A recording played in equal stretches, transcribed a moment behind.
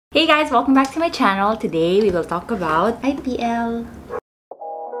Hey guys, welcome back to my channel. Today we will talk about IPL.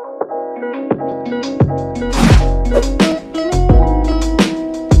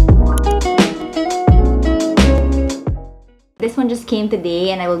 This one just came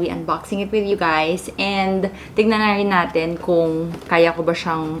today and I will be unboxing it with you guys. And tignan na rin natin kung kaya ko ba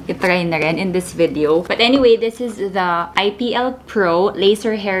siyang itry na rin in this video. But anyway, this is the IPL Pro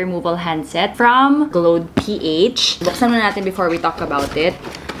Laser Hair Removal Handset from Glowed PH. Buksan na natin before we talk about it.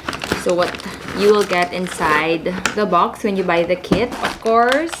 So what you will get inside the box when you buy the kit. Of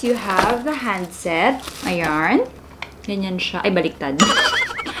course, you have the handset. Ayan. Ganyan siya. Ay, baliktad.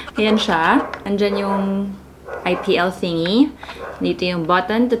 Ayan siya. Andyan yung IPL thingy. Dito yung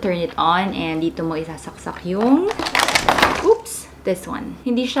button to turn it on. And dito mo isasaksak yung... Oops! This one.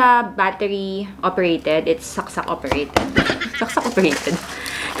 Hindi siya battery operated. It's saksak operated. Saksak operated.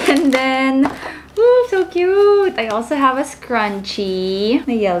 And then... Ooh, so cute! I also have a scrunchie,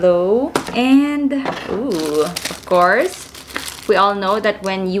 the yellow. And, ooh, of course, we all know that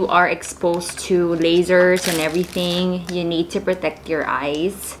when you are exposed to lasers and everything, you need to protect your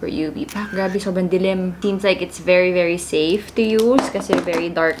eyes for UV. Grabe, sobrang dilim. Seems like it's very, very safe to use kasi very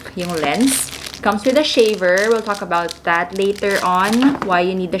dark yung lens. Comes with a shaver. We'll talk about that later on, why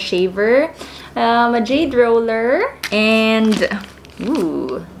you need a shaver. A jade roller. And,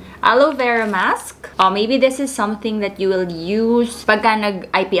 ooh, aloe vera mask. Maybe this is something that you will use pagka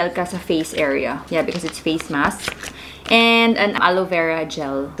nag-IPL ka sa face area. Yeah, because it's face mask. And an aloe vera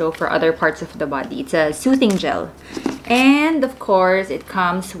gel. So for other parts of the body. It's a soothing gel. And of course, it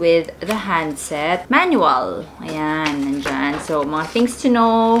comes with the handset manual. Ayan, nandyan. So mga things to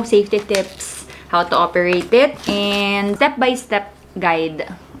know, safety tips, how to operate it, and step-by-step guide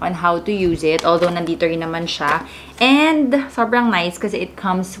on how to use it. Although nandito rin naman siya. And sobrang nice kasi it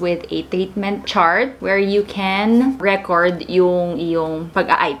comes with a treatment chart where you can record yung iyong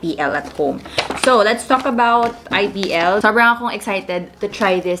pag-IPL at home. So, let's talk about IPL. Sobrang akong excited to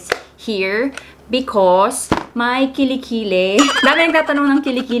try this here because may kilikili. Dami nagtatanong ng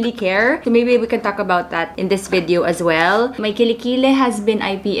kilikili care. So maybe we can talk about that in this video as well. My kilikili has been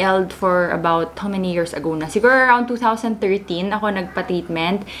IPL'd for about how many years ago na? Siguro around 2013 ako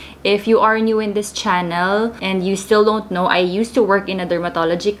nagpa-treatment. If you are new in this channel and you still don't know, I used to work in a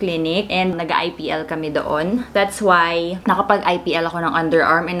dermatology clinic and nag-IPL kami doon. That's why nakapag-IPL ako ng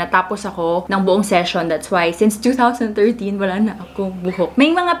underarm and natapos ako ng buong session. That's why since 2013 wala na akong buhok.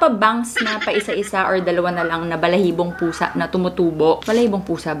 May mga pa-bangs na pa isa-isa or dalawa na lang na balahibong pusa na tumutubo. Balahibong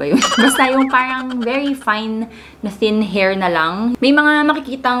pusa ba yun? Basta yung parang very fine na thin hair na lang. May mga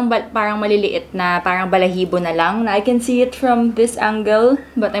makikitang parang maliliit na parang balahibo na lang na I can see it from this angle.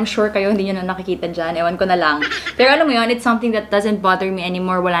 But I'm sure kayo hindi nyo na nakikita dyan. Ewan ko na lang. Pero alam mo yun, it's something that doesn't bother me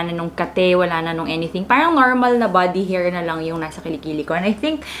anymore. Wala na nung kate, wala na nung anything. Parang normal na body hair na lang yung nasa kilikili ko. And I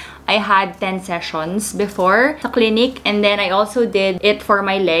think I had 10 sessions before sa clinic. And then I also did it for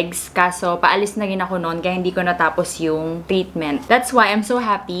my legs. Kaso paalis na rin ako noon kaya hindi ko natapos yung treatment. That's why I'm so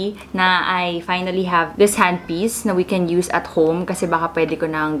happy na I finally have this handpiece na we can use at home kasi baka pwede ko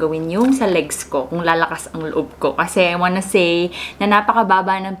nang gawin yung sa legs ko kung lalakas ang loob ko. Kasi I wanna say na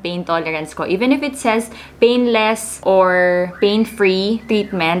napakababa ng pain tolerance ko. Even if it says painless or pain-free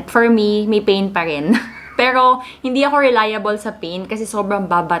treatment, for me, may pain pa rin. Pero, hindi ako reliable sa pain kasi sobrang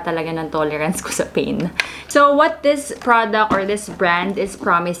baba talaga ng tolerance ko sa pain. So, what this product or this brand is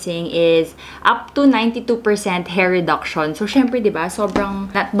promising is up to 92% hair reduction. So, syempre, diba,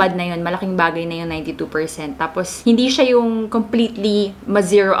 sobrang not bad na yun. Malaking bagay na yung 92%. Tapos, hindi siya yung completely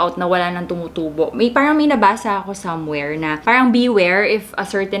ma-zero out na wala nang tumutubo. Parang may nabasa ako somewhere na parang beware if a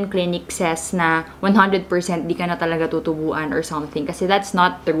certain clinic says na 100% di ka na talaga tutubuan or something. Kasi that's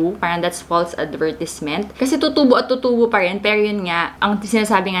not true. Parang that's false advertisement. Kasi tutubo at tutubo pa rin, pero yun nga, ang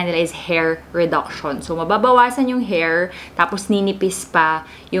sinasabi nga nila is hair reduction. So, mababawasan yung hair, tapos ninipis pa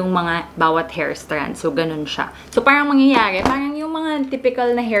yung mga bawat hair strand. So, ganun siya. So, parang mangyayari, parang yung mga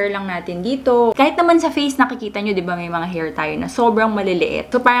typical na hair lang natin dito. Kahit naman sa face, nakikita nyo, di ba, may mga hair tayo na sobrang maliliit.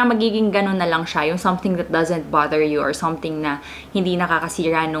 So, parang magiging ganun na lang siya, yung something that doesn't bother you or something na hindi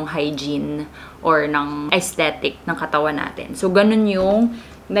nakakasira ng hygiene or ng aesthetic ng katawan natin. So, ganun yung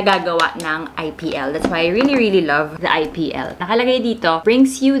nagagawa ng IPL. That's why I really, really love the IPL. Nakalagay dito,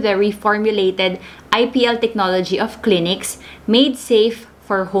 brings you the reformulated IPL technology of clinics made safe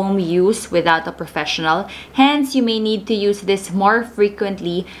for home use without a professional. Hence, you may need to use this more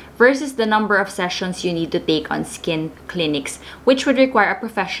frequently versus the number of sessions you need to take on skin clinics, which would require a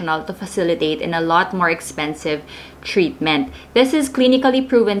professional to facilitate in a lot more expensive treatment. This is clinically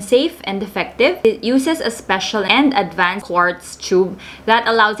proven safe and effective. It uses a special and advanced quartz tube that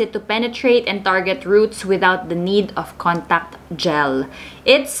allows it to penetrate and target roots without the need of contact gel.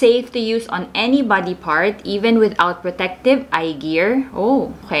 It's safe to use on any body part, even without protective eye gear.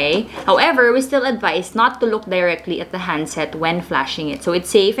 Oh, okay. However, we still advise not to look directly at the handset when flashing it. So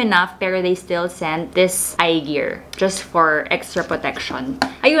it's safe enough, pero they still send this eye gear just for extra protection.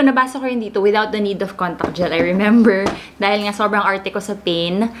 Ayun, nabasa ko rin dito, without the need of contact gel. I remember, dahil nga sobrang arte ko sa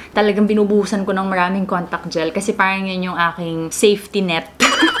pain, talagang binubuhusan ko ng maraming contact gel kasi parang yun yung aking safety net.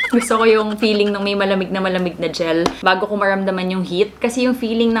 Gusto ko yung feeling ng may malamig na gel bago ko maramdaman yung heat. Kasi yung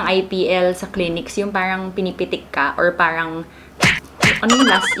feeling ng IPL sa clinics, yung parang pinipitik ka or parang ano yung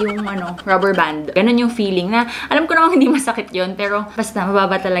last, yung rubber band. Ganon yung feeling na, alam ko namang hindi masakit yun, pero basta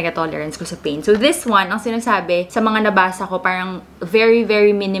mababa talaga tolerance ko sa pain. So this one, ang sinasabi, sa mga nabasa ko, parang very,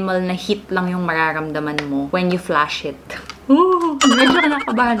 very minimal na heat lang yung mararamdaman mo when you flash it. Ooh, medyo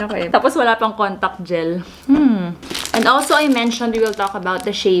kinakabahan ako eh. Tapos wala pang contact gel. And also, I mentioned we will talk about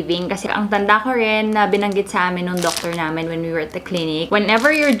the shaving kasi ang tanda ko rin na binanggit sa amin nung doctor namin when we were at the clinic.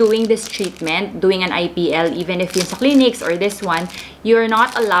 Whenever you're doing this treatment, doing an IPL, even if yun sa clinics or this one, you're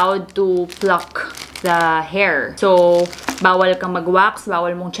not allowed to pluck the hair. So, bawal kang mag-wax,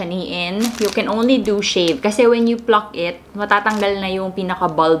 bawal mong tiyaниin. You can only do shave. Kasi when you pluck it, matatanggal na yung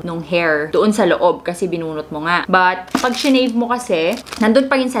pinaka-bulb ng hair doon sa loob kasi binunot mo nga. But, pag sinave mo kasi,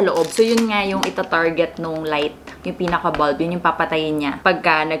 nandun pa rin sa loob. So, yun nga yung ita-target nung light. Yung pinaka-bulb, yun yung papatayin niya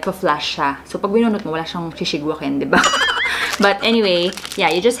pagka nagpa-flash siya. So, pag binunot mo, wala siyang shishigwakin, diba? But anyway,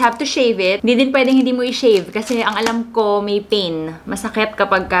 yeah, you just have to shave it. Hindi din pwedeng hindi mo i-shave kasi ang alam ko may pain. Masakit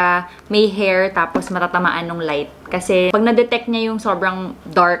kapag may hair tapos matatamaan ng light. Kasi pag na-detect niya yung sobrang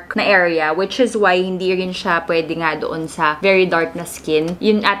dark na area, which is why hindi rin siya pwede nga doon sa very dark na skin,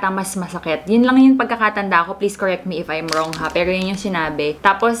 yun ata mas masakit. Yun lang yung pagkakatanda ko. Please correct me if I'm wrong ha. Pero yun yung sinabi.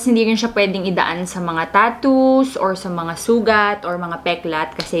 Tapos hindi rin siya pwedeng idaan sa mga tattoos or sa mga sugat or mga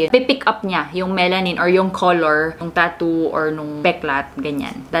peklat kasi pipick up niya yung melanin or yung color ng tattoo or nung peklat,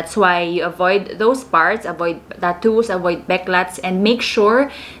 ganyan. That's why you avoid those parts, avoid tattoos, avoid peklats, and make sure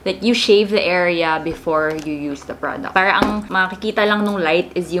that you shave the area before you use the product. Para ang makikita lang nung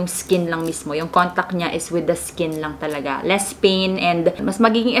light is yung skin lang mismo. Yung contact niya is with the skin lang talaga. Less pain and mas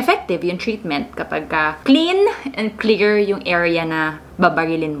magiging effective yung treatment kapag clean and clear yung area na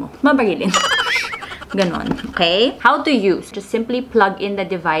babarilin mo. Babarilin. Ganon. Okay? How to use? Just simply plug in the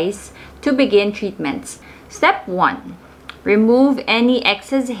device to begin treatments. Step 1. Remove any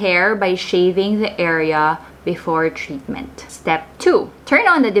excess hair by shaving the area before treatment. Step 2. Turn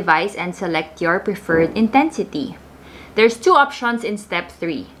on the device and select your preferred intensity. There's 2 options in step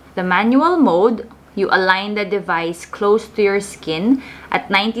 3. The manual mode, you align the device close to your skin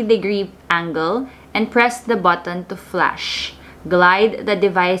at 90-degree angle and press the button to flash. Glide the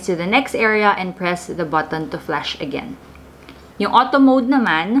device to the next area and press the button to flash again. Yung auto mode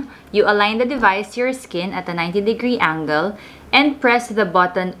naman, you align the device to your skin at a 90-degree angle and press the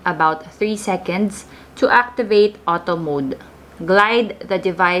button about 3 seconds to activate auto mode. Glide the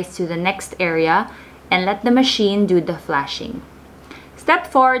device to the next area and let the machine do the flashing. Step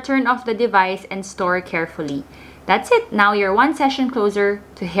 4, turn off the device and store carefully. That's it. Now you're 1 session closer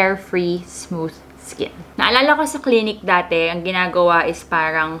to hair-free, smooth skin. Naalala ko sa clinic dati, ang ginagawa is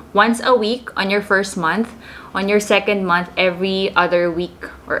parang once a week on your first month, on your second month, every other week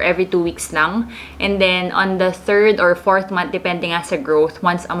or every 2 weeks lang. And then on the 3rd or 4th month, depending nga sa growth,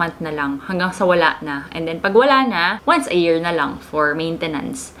 once a month na lang hanggang sa wala na. And then pag wala na, once a year na lang for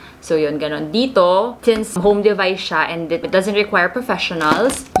maintenance. So yun, ganon. Dito, since home device siya and it doesn't require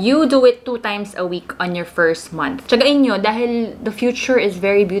professionals, you do it 2 times a week on your first month. Tsagain nyo dahil the future is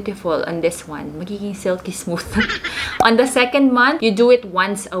very beautiful on this one. Magiging silky smooth. On the 2nd month, you do it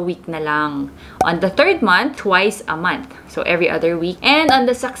once a week na lang. On the 3rd month, twice a month. So every other week. And on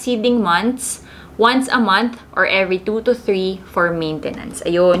the succeeding months, once a month or every 2 to 3 for maintenance.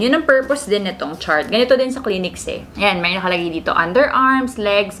 Ayun, yun ang purpose din nitong chart. Ganito din sa clinics eh. Ayan, may nakalagay dito, underarms,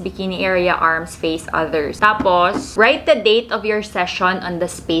 legs, bikini area, arms, face, others. Tapos, write the date of your session on the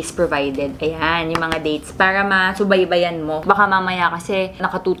space provided. Ayan, yung mga dates para masubaybayan mo. Baka mamaya kasi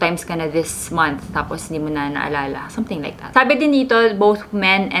naka 2 times ka na this month tapos hindi mo na naalala. Something like that. Sabi din dito, both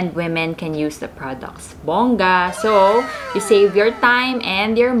men and women can use the products. Bongga! So, you save your time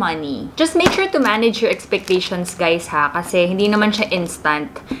and your money. Just make sure to manage your expectations, guys, ha? Kasi hindi naman siya instant.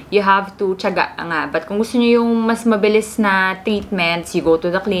 You have to tiyaga nga. But kung gusto niyo yung mas mabilis na treatments, you go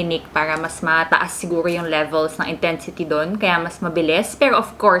to the clinic para mas mataas siguro yung levels ng intensity doon. Kaya mas mabilis. Pero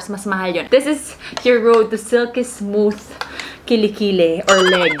of course, mas mahal yun. This is your road to silky smooth kilikili or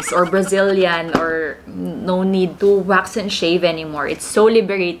legs or Brazilian or no need to wax and shave anymore. It's so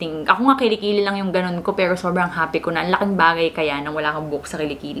liberating. Ako nga kilikili lang yung ganun ko pero sobrang happy ko na. Ang laking bagay kaya nang wala kang buhok sa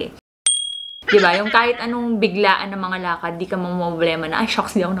kilikili. Diba? Yung kahit anong biglaan ng mga lakad, di ka mamproblema na, ay,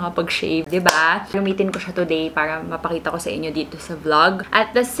 shocks, di ako nakapag-shave. Diba? Gamitin ko siya today para mapakita ko sa inyo dito sa vlog.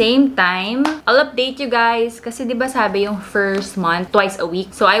 At the same time, I'll update you guys. Kasi diba sabi yung first month, twice a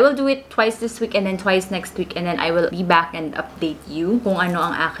week. So, I will do it twice this week and then twice next week. And then I will be back and update you kung ano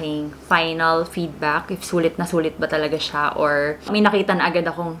ang aking final feedback. If sulit na sulit ba talaga siya or may nakita na agad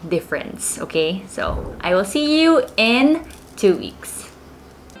akong difference. Okay? So, I will see you in 2 weeks.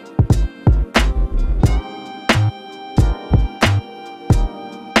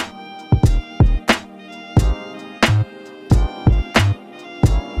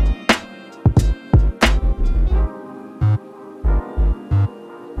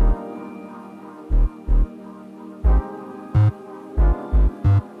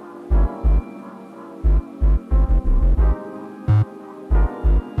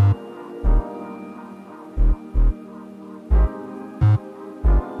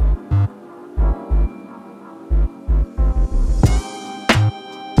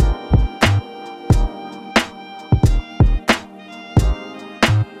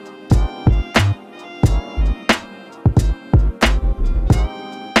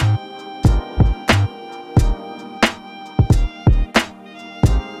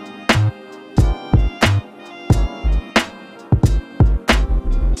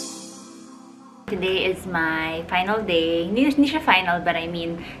 Today is my final day. Hindi siya final, but I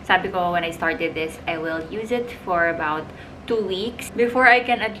mean, sabi ko when I started this, I will use it for about 2 weeks before I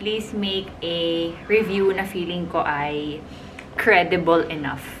can at least make a review na feeling ko ay credible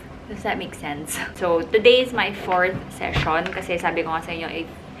enough. Does that make sense? So, today is my 4th session kasi sabi ko nga sa inyo,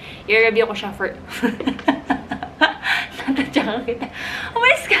 i-review ko siya for... Natadyakan kita.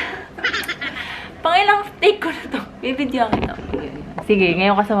 Umalis ka! Pangilang take ko na to. Bibidyo kita. Sige,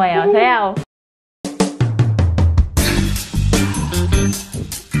 ngayon ka sumayaw. Sayaw!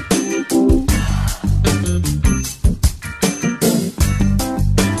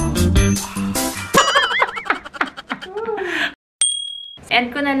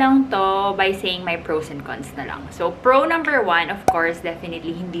 End ko na lang to by saying my pros and cons na lang. So, pro number 1, of course,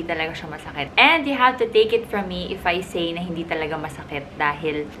 definitely hindi talaga siya masakit. And you have to take it from me if I say na hindi talaga masakit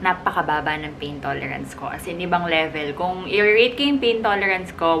dahil napakababa ng pain tolerance ko. As in, ibang level. Kung i-rate ko yung pain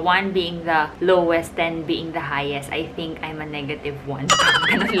tolerance ko, 1 being the lowest, 10 being the highest, I think I'm a -1.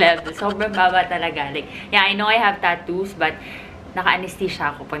 Ganun level. Sobrang baba talaga. Like, yeah, I know I have tattoos, but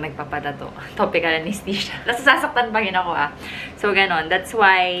naka-anesthesia ako pag nagpapatato. Topical anesthesia. Tapos sasaktan pa rin ako So, ganon. That's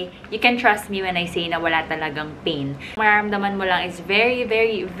why you can trust me when I say na wala talagang pain. Mararamdaman mo lang is very,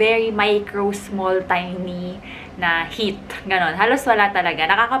 very, very micro, small, tiny na heat. Ganon. Halos wala talaga.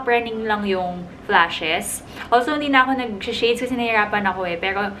 Nakaka-preening lang yung flashes. Also, hindi na ako nag-shades kasi nahihirapan ako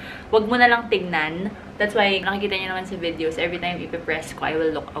Pero, wag mo na lang tignan. That's why, nakikita niyo naman sa videos, every time ipipress ko, I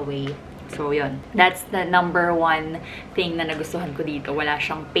will look away. So, yun. That's the number 1 thing na nagustuhan ko dito. Wala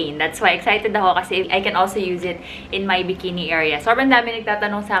siyang pain. That's why excited ako kasi I can also use it in my bikini area. Sobrang dami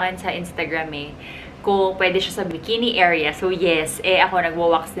nagtatanong sa akin sa Instagram kung pwede siya sa bikini area. So, yes. Ako,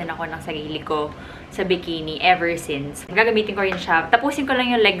 nagwa-wax din ako ng sarili ko sa bikini ever since. Gagamitin ko rin siya. Tapusin ko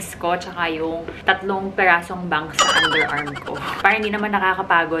lang yung legs ko tsaka yung 3 perasong bangs sa underarm ko. Para hindi naman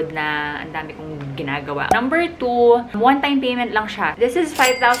nakakapagod na ang dami kong ginagawa. Number 2, one-time payment lang siya. This is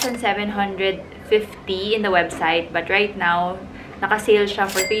 5,750 in the website, but right now, naka-sale siya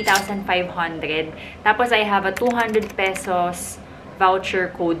for 3,500. Tapos, I have a 200 pesos voucher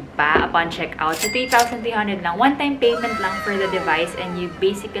code pa upon checkout. So, 3,300 lang. One-time payment lang for the device and you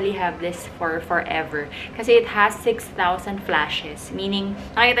basically have this for forever. Kasi it has 6,000 flashes. Meaning,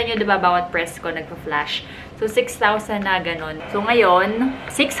 nakita nyo diba bawat press ko nagpa-flash. So, 6,000 na ganun. So, ngayon,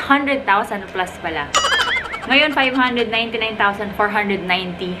 600,000 plus pala. Ngayon,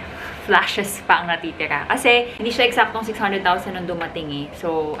 599,490 flashes pa ang natitira. Kasi, hindi siya eksaktong 600,000 nung dumating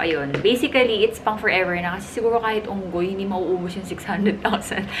So, ayun. Basically, it's pang forever na. Kasi siguro kahit unggoy, hindi mauubos yung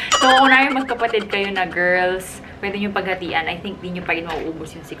 600,000. So, kung na magkapatid kayo na girls, pwede nyo paghatian. I think di nyo pa rin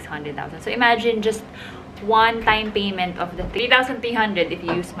mauubos yung 600,000. So, imagine just one-time payment of the 3,300 if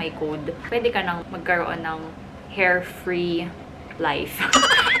you use my code. Pwede ka nang magkaroon ng hair-free life.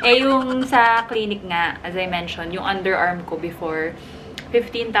 Yung sa clinic nga, as I mentioned, yung underarm ko before,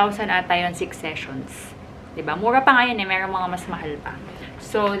 15,000 ata yun, 6 sessions. Diba? Mura pa ngayon eh, merong mga mas mahal pa.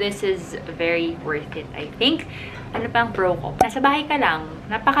 So, this is very worth it, I think. Ano pa ang pro ko? Nasa bahay ka lang,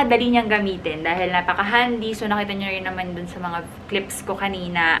 napakadali niyang gamitin dahil napaka-handy. So, nakita niyo rin naman dun sa mga clips ko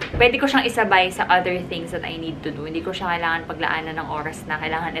kanina. Pwede ko siyang isabay sa other things that I need to do. Hindi ko siya kailangan paglaanan ng oras na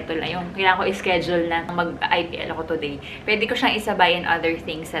kailangan ito lang. Yung kailangan ko i-schedule na mag-IPL ako today. Pwede ko siyang isabay in other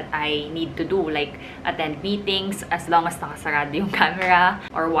things that I need to do. Like, attend meetings as long as nakasarado yung camera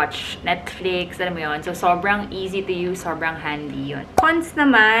or watch Netflix. Alam mo yun? So, sobrang easy to use. Sobrang handy yun. Cons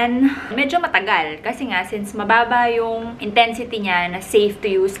naman, medyo matagal. Kasi nga, since mababa yung intensity niya na safe to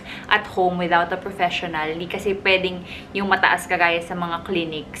use at home without a professional. Hindi kasi pwedeng yung mataas kagaya sa mga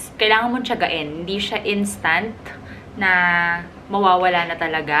clinics. Kailangan mo tiyagain. Hindi siya instant na mawawala na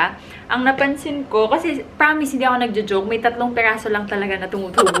talaga. Ang napansin ko, kasi promise hindi ako nagjo-joke, may 3 peraso lang talaga na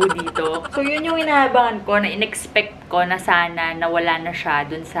tumutubo dito. So yun yung inaabangan ko, na in-expect ko na sana nawala na siya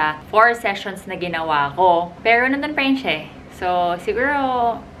dun sa 4 sessions na ginawa ko. Pero nandun pa rin siya eh. So siguro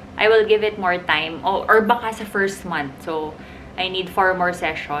I will give it more time. Or baka sa first month. So, I need 4 more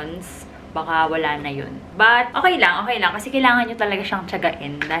sessions. Baka wala na yun. But, okay lang. Kasi kailangan nyo talaga siyang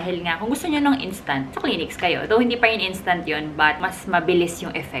tiyagain. Dahil nga, kung gusto nyo ng instant, sa clinics kayo. Though, hindi pa yun instant yun. But, mas mabilis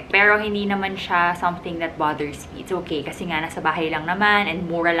yung effect. Pero, hindi naman siya something that bothers me. It's okay. Kasi nga, nasa bahay lang naman. And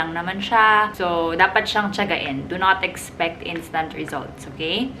mura lang naman siya. So, dapat siyang tiyagain. Do not expect instant results.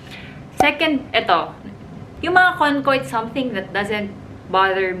 Okay? Second, ito. Yung mga con ko, it's something that doesn't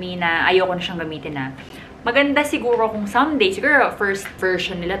bother me na ayoko na siyang gamitin na. Maganda siguro kung someday, siguro first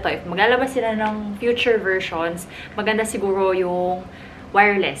version nila to. If maglalabas sila ng future versions, maganda siguro yung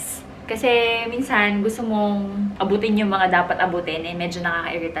wireless. Kasi minsan gusto mong abutin yung mga dapat abutin eh medyo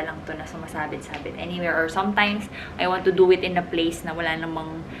nakakairita lang to na sumasabit-sabit anywhere. Or sometimes, I want to do it in a place na wala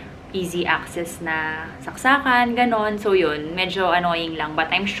namang easy access na saksakan, ganon. So, yun. Medyo annoying lang.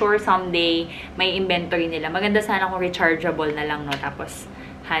 But I'm sure someday, may inventory nila. Maganda sana kung rechargeable na lang, no? Tapos,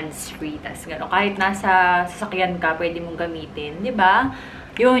 hands-free. Tas, ganon. Kahit nasa sasakyan ka, pwede mong gamitin. Diba?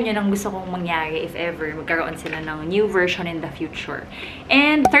 Yun ang gusto kong mangyari if ever magkaroon sila ng new version in the future.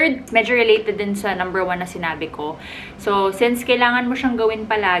 And third, medyo related din sa number 1 na sinabi ko. So, since kailangan mo siyang gawin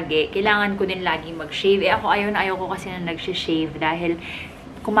palagi, kailangan ko din laging mag-shave. Eh, ako ayaw ko kasi na nag-shave dahil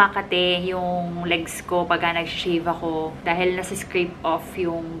kumakate yung legs ko pagka nag-shave ako dahil nasa scrape off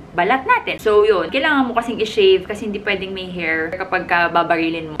yung balat natin. So, yun. Kailangan mo kasing i-shave kasi hindi pwedeng may hair kapag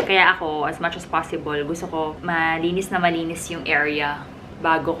babarilin mo. Kaya ako, as much as possible, gusto ko malinis na malinis yung area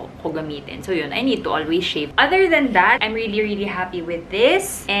bago ko gamitin. So yun, I need to always shave. Other than that, I'm really happy with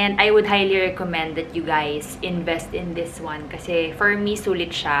this. And I would highly recommend that you guys invest in this one. Kasi for me, sulit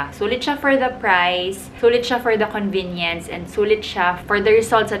siya. Sulit siya for the price, sulit siya for the convenience, and sulit siya for the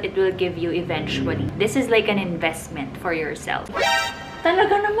results that it will give you eventually. This is like an investment for yourself.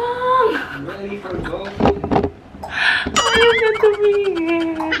 Talaga namang! Ready for go? Ayaw na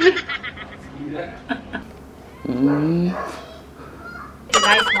tumingin! If you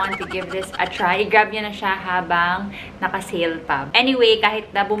guys want to give this a try, grab nyo na siya habang naka-sale pa. Anyway,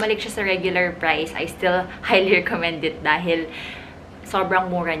 kahit na bumalik siya sa regular price, I still highly recommend it dahil sobrang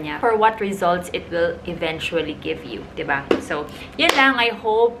mura niya for what results it will eventually give you, diba? So, yun lang. I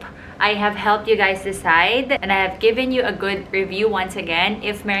hope I have helped you guys decide and I have given you a good review once again.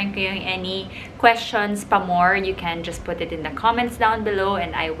 If meron kayong any questions pa more, you can just put it in the comments down below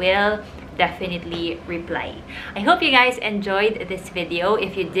and I will definitely reply. I hope you guys enjoyed this video.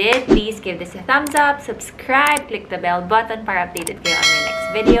 If you did, please give this a thumbs up, subscribe, click the bell button para updated kayo on my next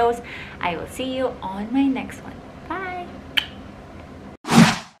videos. I will see you on my next one. Bye!